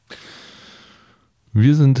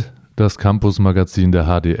Wir sind das Campus-Magazin der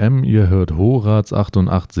HDM. Ihr hört Horaz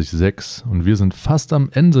 88.6 und wir sind fast am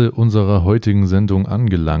Ende unserer heutigen Sendung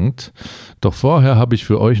angelangt. Doch vorher habe ich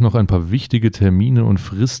für euch noch ein paar wichtige Termine und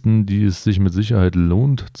Fristen, die es sich mit Sicherheit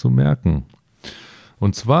lohnt zu merken.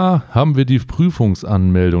 Und zwar haben wir die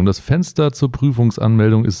Prüfungsanmeldung. Das Fenster zur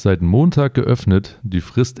Prüfungsanmeldung ist seit Montag geöffnet. Die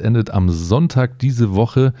Frist endet am Sonntag diese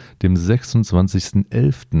Woche, dem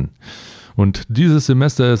 26.11. Und dieses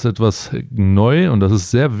Semester ist etwas neu und das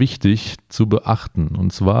ist sehr wichtig zu beachten.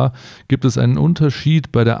 Und zwar gibt es einen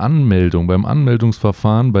Unterschied bei der Anmeldung, beim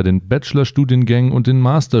Anmeldungsverfahren bei den Bachelorstudiengängen und den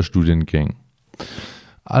Masterstudiengängen.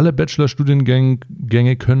 Alle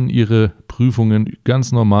Bachelorstudiengänge können ihre Prüfungen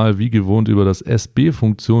ganz normal wie gewohnt über das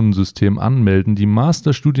SB-Funktionensystem anmelden. Die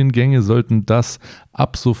Masterstudiengänge sollten das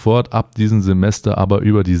ab sofort, ab diesem Semester aber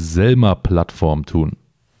über die Selma-Plattform tun.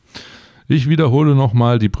 Ich wiederhole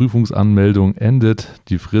nochmal, die Prüfungsanmeldung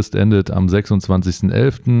die Frist endet am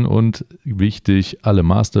 26.11. und wichtig, alle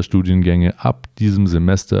Masterstudiengänge ab diesem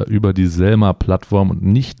Semester über die Selma-Plattform und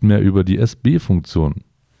nicht mehr über die SB-Funktion.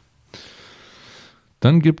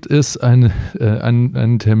 Dann gibt es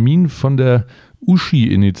einen Termin von der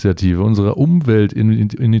Uschi-Initiative, unserer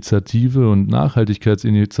Umweltinitiative und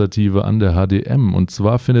Nachhaltigkeitsinitiative an der HDM. Und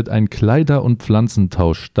zwar findet ein Kleider- und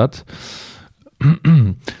Pflanzentausch statt.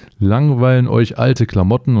 Langweilen euch alte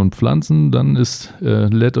Klamotten und Pflanzen, dann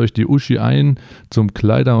lädt euch die Uschi ein zum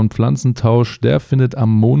Kleider- und Pflanzentausch. Der findet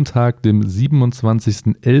am Montag, dem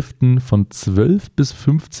 27.11. von 12 bis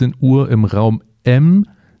 15 Uhr im Raum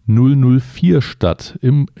M004 statt,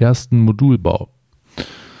 im ersten Modulbau.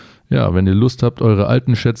 Ja, wenn ihr Lust habt, eure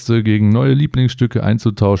alten Schätze gegen neue Lieblingsstücke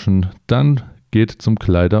einzutauschen, dann geht zum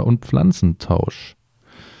Kleider- und Pflanzentausch.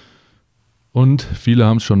 Und viele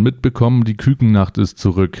haben es schon mitbekommen, die Kükennacht ist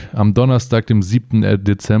zurück. Am Donnerstag, dem 7.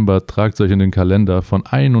 Dezember, tragt euch in den Kalender, von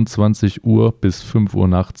 21 Uhr bis 5 Uhr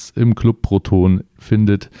nachts im Club Proton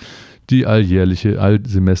findet die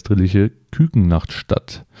allsemesterliche Kükennacht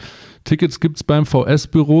statt. Tickets gibt es beim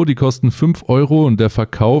VS-Büro, die kosten 5 Euro und der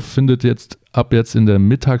Verkauf findet ab jetzt in der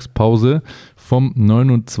Mittagspause vom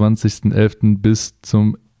 29.11. bis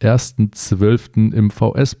zum 1.12. im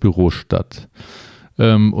VS-Büro statt.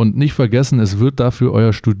 Und nicht vergessen, es wird dafür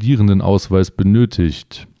euer Studierendenausweis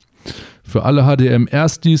benötigt. Für alle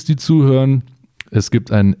HDM-Erstis, die zuhören, es gibt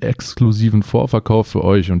einen exklusiven Vorverkauf für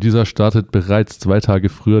euch und dieser startet bereits 2 Tage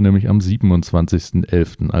früher, nämlich am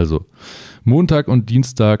 27.11. Also Montag und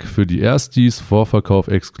Dienstag für die Erstis, Vorverkauf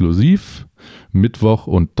exklusiv, Mittwoch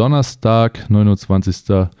und Donnerstag,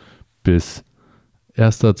 29. bis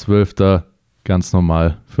 1.12. ganz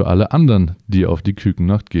normal für alle anderen, die auf die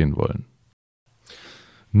Kükennacht gehen wollen.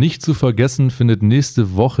 Nicht zu vergessen findet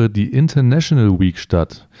nächste Woche die International Week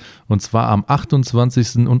statt. Und zwar am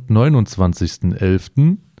 28. und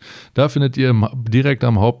 29.11. Da findet ihr direkt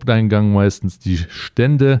am Haupteingang meistens die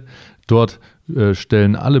Stände. Dort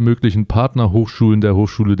stellen alle möglichen Partnerhochschulen der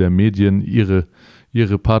Hochschule der Medien ihre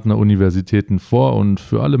Partneruniversitäten vor. Und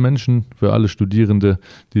für alle Menschen, für alle Studierende,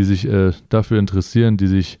 die sich dafür interessieren, die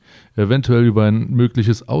sich eventuell über ein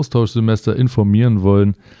mögliches Austauschsemester informieren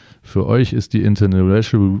wollen, für euch ist die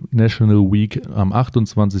International Week am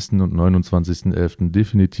 28. und 29.11.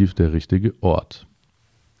 definitiv der richtige Ort.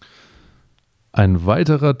 Ein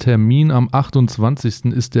weiterer Termin am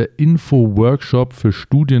 28. ist der Info-Workshop für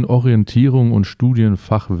Studienorientierung und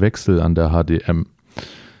Studienfachwechsel an der HDM.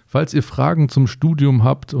 Falls ihr Fragen zum Studium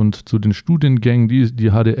habt und zu den Studiengängen, die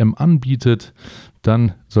die HDM anbietet,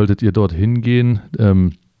 dann solltet ihr dorthin gehen.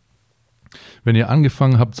 Wenn ihr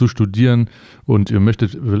angefangen habt zu studieren und ihr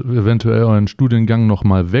möchtet eventuell euren Studiengang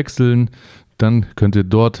nochmal wechseln, dann könnt ihr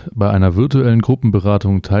dort bei einer virtuellen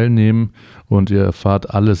Gruppenberatung teilnehmen und ihr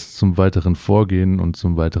erfahrt alles zum weiteren Vorgehen und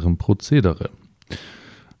zum weiteren Prozedere.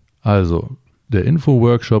 Also, der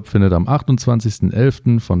Info-Workshop findet am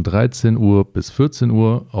 28.11. von 13 Uhr bis 14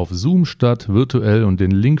 Uhr auf Zoom statt, virtuell, und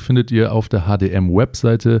den Link findet ihr auf der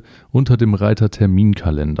HDM-Webseite unter dem Reiter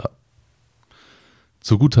Terminkalender.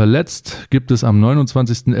 Zu guter Letzt gibt es am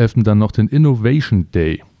 29.11. dann noch den Innovation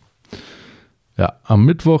Day. Ja, am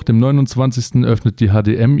Mittwoch, dem 29. öffnet die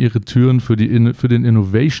HDM ihre Türen für den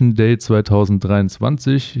Innovation Day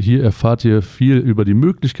 2023. Hier erfahrt ihr viel über die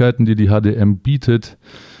Möglichkeiten, die die HDM bietet.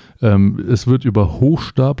 Es wird über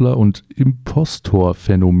Hochstapler- und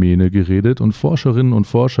Impostorphänomene geredet und Forscherinnen und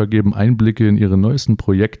Forscher geben Einblicke in ihre neuesten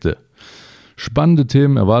Projekte. Spannende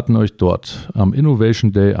Themen erwarten euch dort am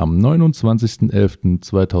Innovation Day am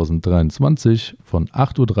 29.11.2023 von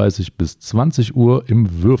 8.30 Uhr bis 20 Uhr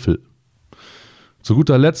im Würfel. Zu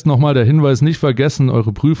guter Letzt nochmal der Hinweis, nicht vergessen,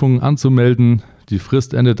 eure Prüfungen anzumelden. Die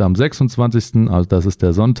Frist endet am 26., also das ist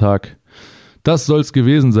der Sonntag. Das soll's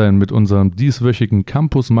gewesen sein mit unserem dieswöchigen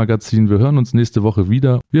Campus-Magazin. Wir hören uns nächste Woche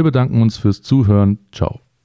wieder. Wir bedanken uns fürs Zuhören. Ciao.